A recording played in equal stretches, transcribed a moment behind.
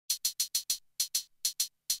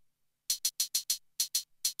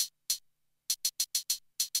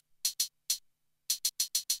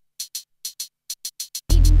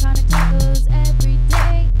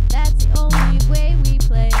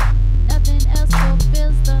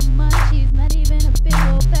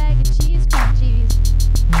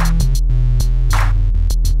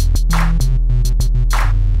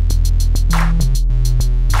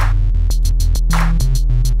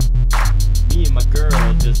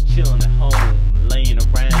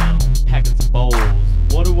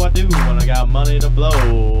to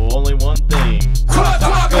blow, only one thing.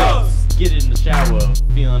 Tacos! Get in the shower,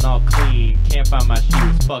 feeling all clean. Can't find my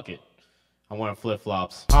shoes, fuck it, I want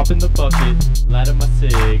flip-flops. Hop in the bucket, light up my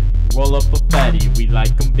cig. Roll up a fatty, we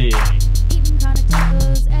like 'em big. Eating chronic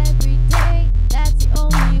tacos every day, that's the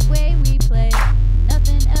only way we play.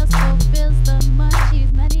 Nothing else fulfills the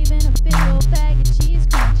munchies, not even a big old bag of cheese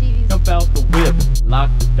crunchies. Jump out the whip, lock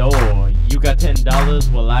the door. You got $10,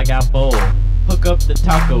 well I got 4. Hook up the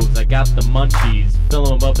tacos, I got the munchies. Fill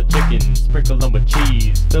 'em up with chicken, sprinkle 'em with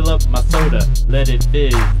cheese. Fill up my soda, let it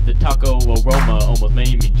fizz. The taco aroma almost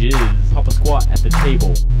made me jizz. Pop a squat at the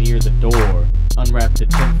table, near the door. Unwrap the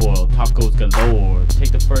tinfoil, tacos galore.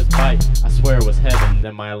 Take the first bite, I swear it was heaven.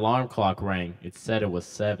 Then my alarm clock rang, it said it was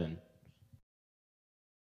 7.